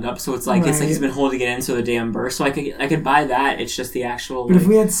very buttoned up, so it's like it's like he's been holding it in so the damn burst. So I could buy that. It's just the actual. But if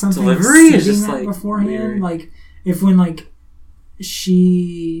we had something delivery is just like beforehand, weird. Like if when like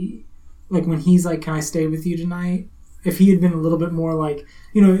she like when he's like, "Can I stay with you tonight?" If he had been a little bit more like,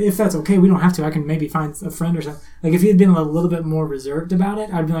 if that's okay, we don't have to. I can maybe find a friend or something. Like, if he had been a little bit more reserved about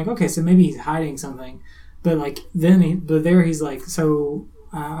it, I'd be like, okay, so maybe he's hiding something. But, like, but there he's like, so,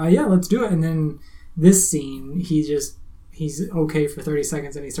 yeah, let's do it. And then this scene, he's okay for 30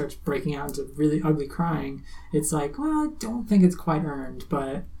 seconds and he starts breaking out into really ugly crying. It's like, well, I don't think it's quite earned.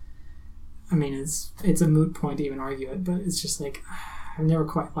 But, I mean, it's a moot point to even argue it. But it's just like, I've never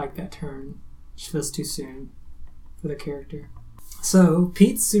quite liked that turn. It feels too soon for the character. So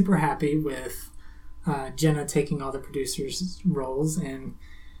Pete's super happy with Jenna taking all the producers' roles, and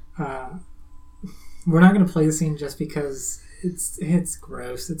we're not going to play the scene just because it's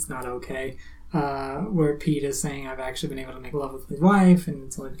gross. It's not okay. Where Pete is saying, "I've actually been able to make love with my wife, and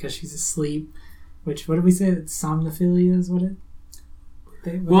it's only because she's asleep." Which, what did we say? It's somnophilia is what it.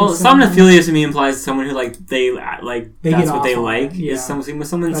 Somnophilia to me implies someone who they that's what they like is something with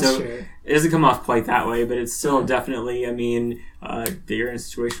someone. That's so true. It doesn't come off quite that way, but it's still definitely. I mean, you're in a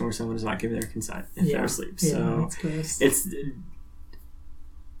situation where someone is not giving their consent if they're asleep. So it's.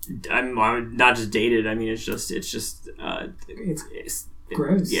 I'm not just dated. I mean, it's just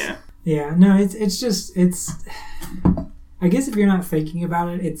gross. Yeah. Yeah. No, it's just. I guess if you're not thinking about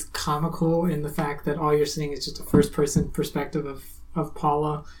it, it's comical in the fact that all you're seeing is just a first person perspective of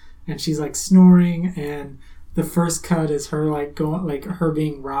Paula, and she's like snoring, and the first cut is her like going, like her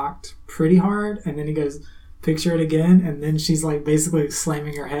being rocked pretty hard, and then he goes, picture it again, and then she's like basically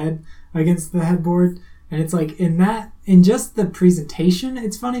slamming her head against the headboard, and it's like in just the presentation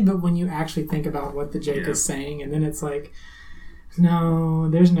it's funny, but when you actually think about what the joke is saying, and then it's like, no,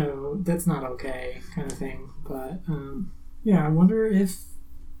 that's not okay kind of thing. But I wonder if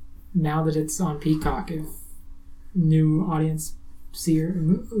now that it's on Peacock, if new audience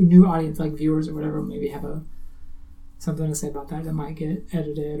like viewers or whatever maybe have something to say about that might get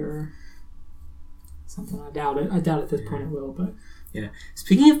edited or something. I doubt it at this point it will, but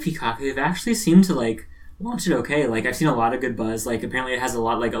speaking of Peacock, they've actually seemed to like launch it okay. Like, I've seen a lot of good buzz. Like, apparently it has a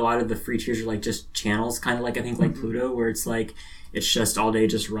lot of the free tiers are like just channels, kind of like I think like Pluto, where it's like it's just all day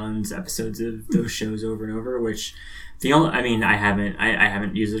just runs episodes of those shows over and over, which I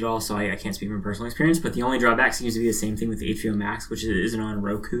haven't used it at all, so I can't speak from personal experience, but the only drawback seems to be the same thing with HBO Max, which isn't on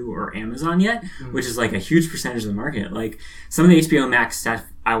Roku or Amazon yet, which is like a huge percentage of the market. Like, some of the HBO Max stuff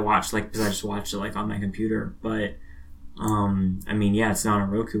I watch, like, because I just watched it like on my computer, but it's not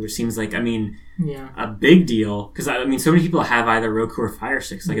on Roku, which seems like, a big deal, because so many people have either Roku or Fire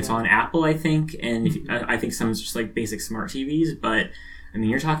Sticks. Like, it's on Apple, I think, and I think some is just like basic smart TVs, but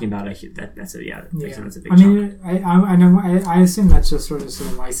you're talking about that's a big chunk. I know. I assume that's just sort of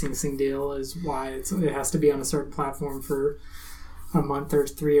some licensing deal is why it has to be on a certain platform for a month or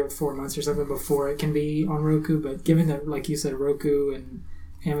 3 or 4 months or something before it can be on Roku. But given that, like you said, Roku and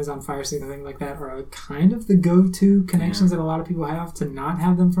Amazon Fire Stick and things like that are kind of the go-to connections that a lot of people have, to not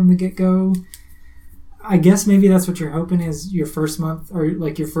have them from the get-go. I guess maybe that's what you're hoping is your first month or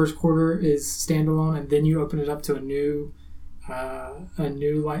like your first quarter is standalone, and then you open it up to a new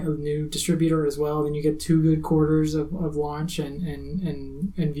distributor as well. Then you get 2 good quarters of launch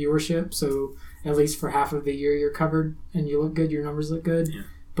and viewership. So at least for half of the year you're covered and you look good, your numbers look good. Yeah.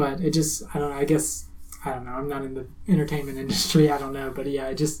 But it just, I don't know. I guess, I don't know. I'm not in the entertainment industry. I don't know. But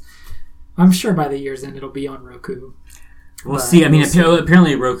yeah, I'm sure by the year's end it'll be on Roku. We'll see.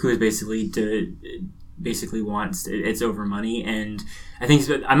 Apparently Roku is basically wants it's over money, and I think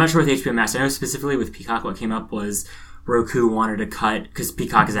I'm not sure with HBO Max. I know specifically with Peacock what came up was Roku wanted to cut, because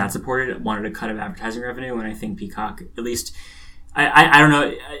Peacock is ad supported, wanted a cut of advertising revenue, and I think Peacock, at least, I don't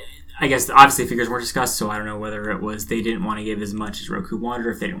know, I guess obviously figures weren't discussed, so I don't know whether it was they didn't want to give as much as Roku wanted,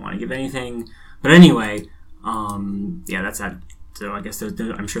 or if they didn't want to give anything. But anyway, that's that. So I guess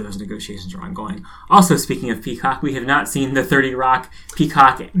I'm sure those negotiations are ongoing. Also, speaking of Peacock, we have not seen the 30 Rock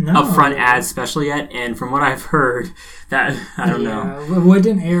Peacock upfront ad special yet, and from what I've heard, that I don't know. Well, it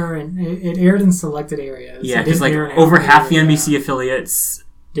didn't air, it aired in selected areas. Yeah, because like over half the NBC affiliates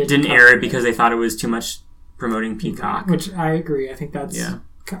didn't air it because they thought it was too much promoting Peacock. Which I agree. I think that's... Yeah.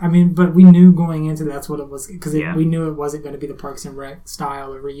 I mean, but we knew going into that's what it was, because we knew it wasn't going to be the Parks and Rec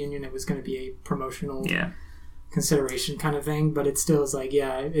style of reunion. It was going to be a promotional consideration kind of thing, but it still is like,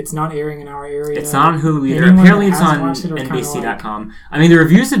 it's not airing in our area. It's not on Hulu either. Apparently it's on NBC.com. I mean, the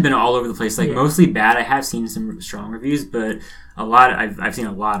reviews have been all over the place, like mostly bad. I have seen some strong reviews, but I've seen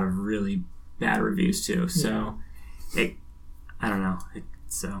a lot of really bad reviews too. So, I don't know.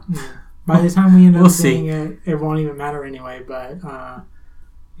 By the time we end up seeing it, it won't even matter anyway, but...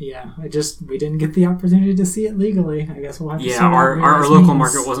 we didn't get the opportunity to see it legally. I guess we'll have to see. Our local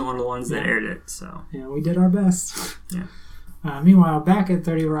market wasn't one of the ones that aired it, so... Yeah, we did our best. Yeah. Meanwhile, back at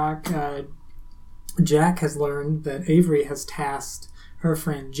 30 Rock, Jack has learned that Avery has tasked her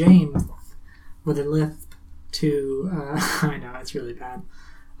friend James with a lisp to... I know, it's really bad.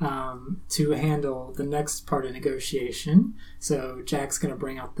 To handle the next part of negotiation. So Jack's going to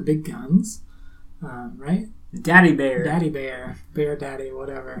bring out the big guns, right? Daddy Bear. Bear Daddy,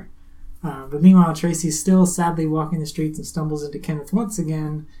 whatever. But meanwhile, Tracy's still sadly walking the streets and stumbles into Kenneth once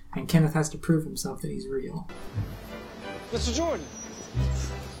again, and Kenneth has to prove himself that he's real. Mr. Jordan!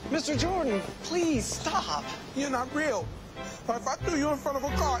 Mr. Jordan, please stop! You're not real. But if I threw you in front of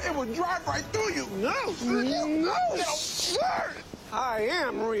a car, it would drive right through you. No, sir! I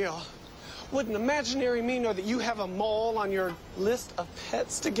am real. Would an imaginary me know that you have a mole on your list of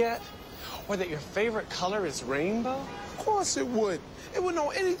pets to get? Or that your favorite color is rainbow? Of course it would. It would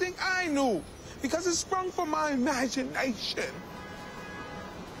know anything I knew, because it sprung from my imagination.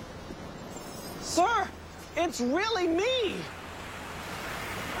 Sir, it's really me!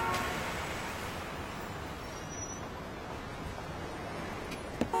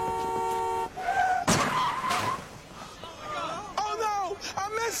 Oh no! I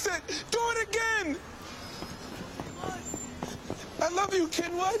missed it! Do it again! I love you,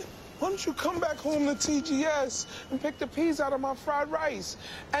 Kenwood. Why don't you come back home to TGS and pick the peas out of my fried rice?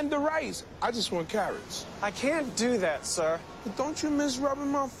 And the rice. I just want carrots. I can't do that, sir. But don't you miss rubbing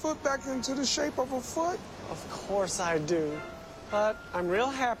my foot back into the shape of a foot? Of course I do. But I'm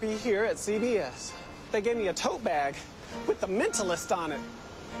real happy here at CBS. They gave me a tote bag with The Mentalist on it.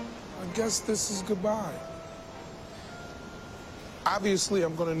 I guess this is goodbye. Obviously,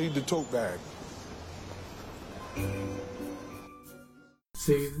 I'm gonna need the tote bag.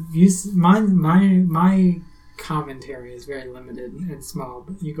 So my commentary is very limited and small,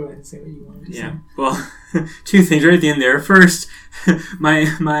 but you go ahead and say what you wanted to say. Well, two things right at the end there. First,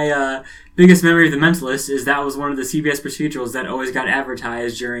 my biggest memory of The Mentalist is that was one of the CBS procedurals that always got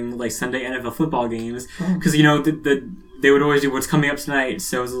advertised during like Sunday NFL football games, because they would always do what's coming up tonight.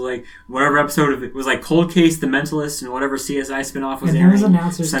 So it was like whatever episode of it was like Cold Case, The Mentalist, and whatever CSI spinoff was airing. Those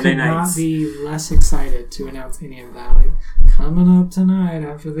announcers Sunday could nights. not be less excited to announce any of that. Like, coming up tonight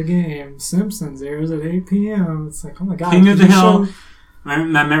after the game, Simpsons airs at 8 p.m. It's like, oh my god. King of the Hill. My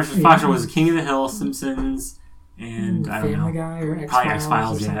memory for Fox was King of the Hill, Simpsons, and I don't know. Family Guy or X-Files.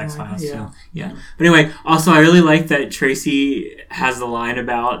 Probably X-Files, or X-Files. like Yeah. But anyway, also I really like that Tracy has the line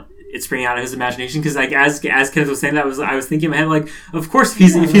about it springing out of his imagination, because like as Kenneth was saying that, I was thinking in my head, like, of course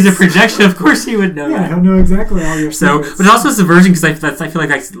if he's a projection, of course he would know that. He'll know exactly all your secrets. But also subversion, because I feel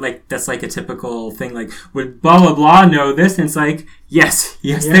like that's like a typical thing. Like, would blah blah blah know this? And it's like, yes,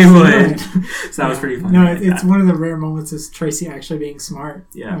 they would. So that was pretty funny. No, it's one of the rare moments is Tracy actually being smart.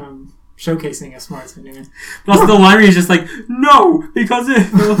 Yeah. Showcasing a smart anyway. But also the line where he's just like, no, because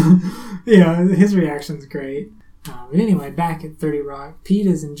yeah, his reaction's great. But anyway, back at 30 Rock, Pete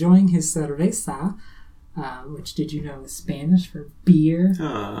is enjoying his cerveza, which, did you know, is Spanish for beer.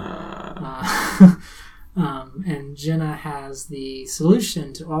 And Jenna has the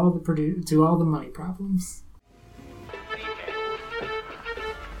solution to all the money problems.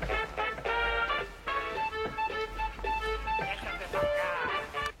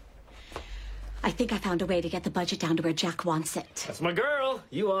 I think I found a way to get the budget down to where Jack wants it. That's my girl.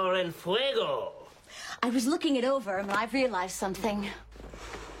 You are en fuego. I was looking it over and I've realized something.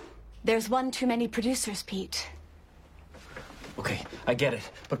 There's one too many producers, Pete. Okay, I get it.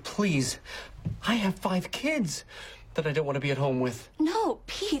 But please, I have 5 kids that I don't want to be at home with. No,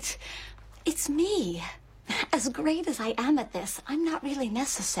 Pete. It's me. As great as I am at this, I'm not really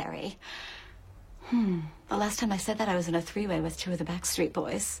necessary. The last time I said that, I was in a 3-way with 2 of the Backstreet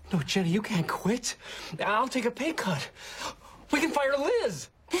Boys. No, Jenny, you can't quit. I'll take a pay cut. We can fire Liz.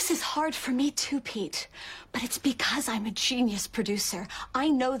 This is hard for me too, Pete. But it's because I'm a genius producer. I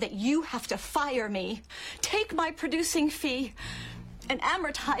know that you have to fire me. Take my producing fee and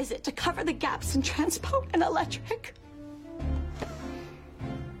amortize it to cover the gaps in transport and electric.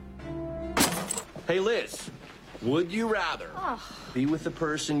 Hey, Liz, would you rather be with the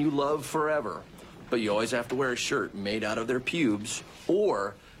person you love forever but you always have to wear a shirt made out of their pubes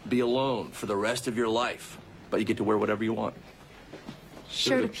or be alone for the rest of your life. But you get to wear whatever you want.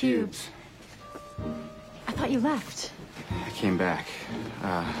 Shirt of pubes. I thought you left. I came back.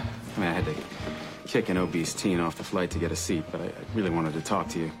 I had to kick an obese teen off the flight to get a seat, but I really wanted to talk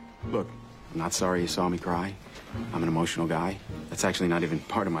to you. Look, I'm not sorry you saw me cry. I'm an emotional guy. That's actually not even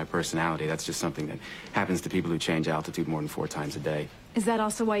part of my personality. That's just something that happens to people who change altitude more than 4 times a day. Is that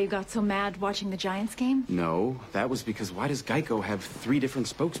also why you got so mad watching the Giants game? No, that was because why does Geico have 3 different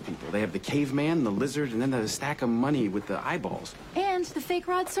spokespeople? They have the caveman, the lizard, and then the stack of money with the eyeballs. And the fake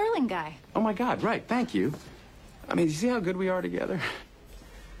Rod Serling guy. Oh my God, right, thank you. I mean, you see how good we are together?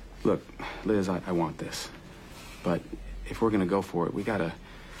 Look, Liz, I want this. But if we're gonna go for it, we gotta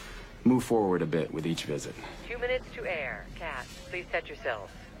move forward a bit with each visit. 2 minutes to air. Cast, please set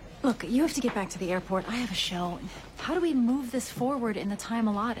yourselves. Look, you have to get back to the airport. I have a show. How do we move this forward in the time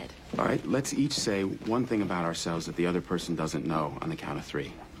allotted? All right, let's each say one thing about ourselves that the other person doesn't know on the count of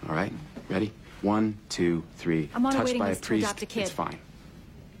 3. All right? Ready? 1, 2, 3. I'm on a Touched waiting by a list to priest, adopt a kid. it's fine.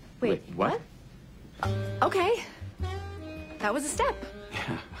 Wait, what? Okay. That was a step.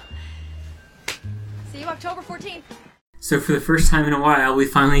 See you October 14th. So for the first time in a while, we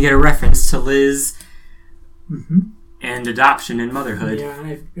finally get a reference to Liz and adoption and motherhood.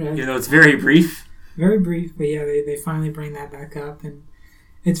 Yeah, even though it's very brief. Very brief, but yeah, they finally bring that back up, and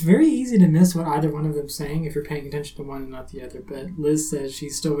it's very easy to miss what either one of them's saying if you're paying attention to one and not the other. But Liz says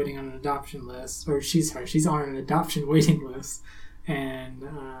she's still waiting on an adoption list, or she's on an adoption waiting list, and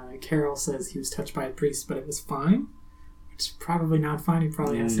Carol says he was touched by a priest, but it was fine, which is probably not fine. He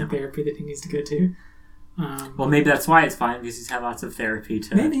probably has some therapy that he needs to go to. Well, maybe that's why it's fine, because he's had lots of therapy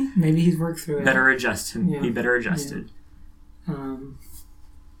to maybe he's worked through it. Better adjust him. Yeah. Be better adjusted. Yeah.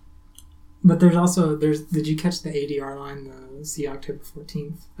 But did you catch the ADR line? See October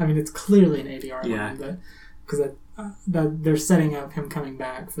 14th. I mean, it's clearly an ADR line, but because they're setting up him coming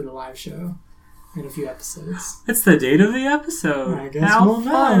back for the live show in a few episodes. It's the date of the episode. I guess How we'll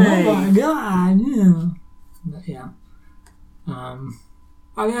know. funny. Oh my god! Yeah. But yeah.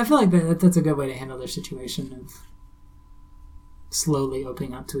 I mean, I feel like that's a good way to handle their situation of slowly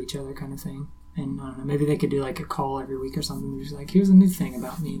opening up to each other, kind of thing. And I don't know, maybe they could do like a call every week or something. Just like, here's a new thing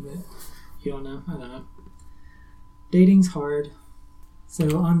about me that you don't know. I don't know. Dating's hard.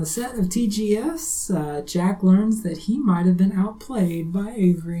 So on the set of TGS, Jack learns that he might have been outplayed by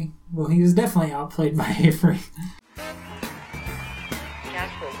Avery. Well, he was definitely outplayed by Avery.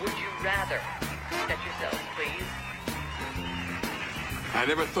 Casper, would you rather? Set yourselves, please. I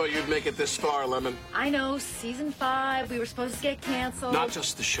never thought you'd make it this far, Lemon. I know, season 5, we were supposed to get canceled. Not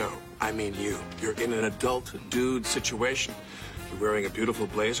just the show. I mean you. You're in an adult dude situation. You're wearing a beautiful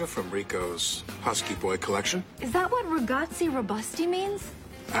blazer from Rico's Husky Boy collection. Is that what ragazzi robusti means?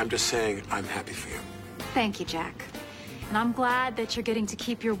 I'm just saying I'm happy for you. Thank you, Jack. And I'm glad that you're getting to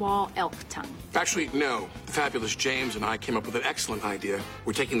keep your wall elk tongue. Actually, no. The fabulous James and I came up with an excellent idea.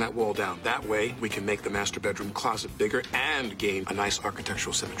 We're taking that wall down. That way, we can make the master bedroom closet bigger and gain a nice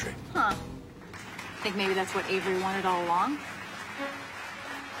architectural symmetry. Huh. Think maybe that's what Avery wanted all along?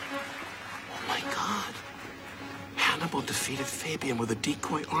 Oh my God. Hannibal defeated Fabian with a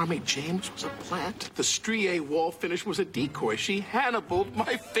decoy army. James was a plant. The strié wall finish was a decoy. She Hannibaled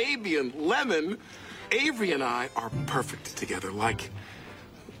my Fabian. Lemon. Avery and I are perfect together, like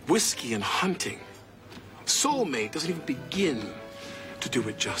whiskey and hunting. Soulmate doesn't even begin to do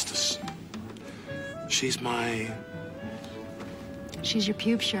it justice. She's your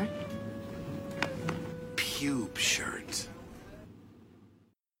pube shirt. Pube shirt.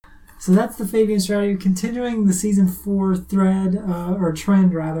 So that's the Fabian strategy. Continuing the season 4 thread, or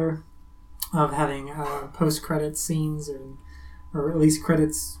trend rather, of having post-credit scenes or at least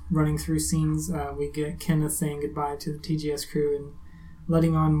credits running through scenes. We get Kenneth saying goodbye to the TGS crew and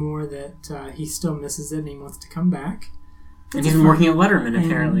letting on more that he still misses it and he wants to come back. And he's working at Letterman,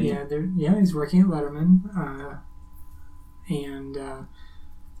 apparently. He's working at Letterman. And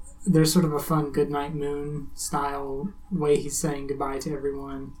there's sort of a fun Goodnight Moon style way he's saying goodbye to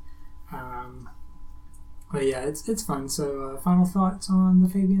everyone. But yeah, it's fun. So final thoughts on the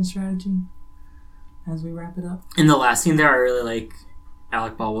Fabian strategy as we wrap it up? In the last scene there, I really like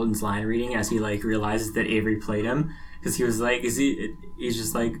Alec Baldwin's line reading as he realizes that Avery played him, because he was like, he's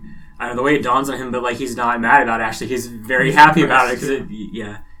just like, I don't know, the way it dawns on him, but like he's not mad about it. Actually, he's very happy about it because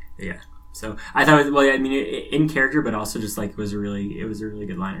yeah. So I thought, in character, but also just like it was a really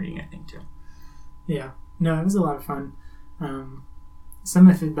good line reading, I think, too. Yeah, no, it was a lot of fun. Some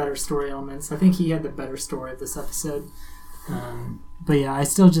of the better story elements. I think he had the better story of this episode. But yeah, I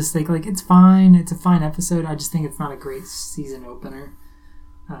still just think like it's fine. It's a fine episode. I just think it's not a great season opener.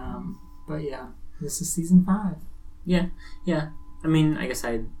 But yeah. this is season 5. Yeah. I mean, I guess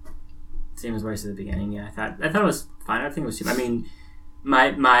same as what I said at the beginning. Yeah, I thought it was fine. I think it was. I mean,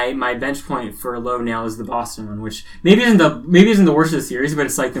 my bench point for low now is the Boston one, which maybe isn't the worst of the series, but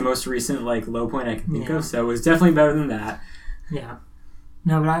it's like the most recent like low point I can think of. So it was definitely better than that. Yeah.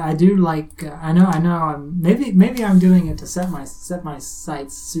 No, but I do like. I know. Maybe I'm doing it to set my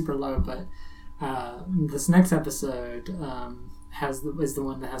sights super low, but this next episode is the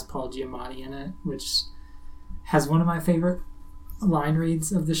one that has Paul Giamatti in it, which has one of my favorite line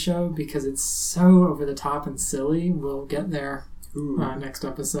reads of the show because it's so over the top and silly. We'll get there next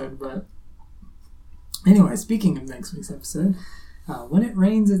episode, but anyway, speaking of next week's episode, when it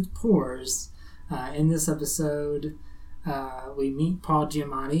rains it pours. In this episode, we meet Paul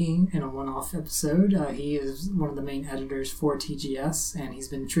Giamatti in a one-off episode. He is one of the main editors for TGS, and he's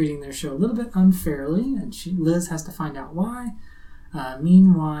been treating their show a little bit unfairly, and Liz has to find out why.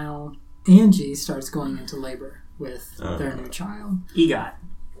 Meanwhile, Angie starts going into labor with their new child. EGOT.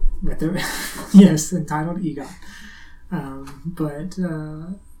 Yes, entitled EGOT. But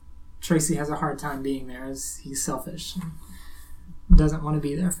Tracy has a hard time being there as he's selfish and doesn't want to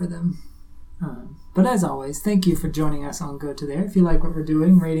be there for them. But as always, thank you for joining us on Go To There. If you like what we're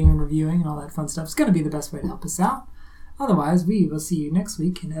doing, rating and reviewing and all that fun stuff, it's going to be the best way to help us out. Otherwise, we will see you next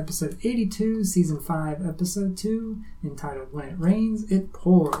week in episode 82, season 5, episode 2, entitled When It Rains, It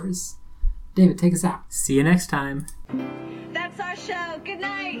Pours. David, take us out. See you next time. That's our show. Good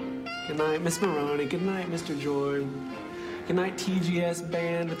night. Good night, Miss Maroney. Good night, Mr. Jordan. Good night, TGS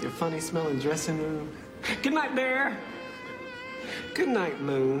band with your funny-smelling dressing room. Good night, Bear. Good night,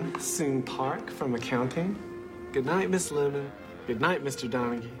 Moon. Soon Park from accounting. Good night, Miss Luna. Good night, Mr.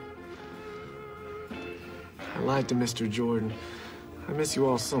 Donaghy. I lied to Mr. Jordan. I miss you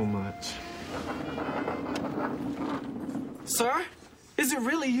all so much. Sir? Is it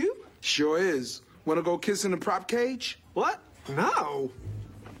really you? Sure is. Wanna go kiss in the prop cage? What? No.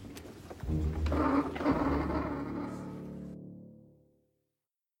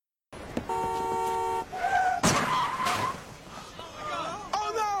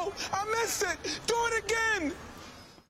 Oh no! I missed it! Do it again!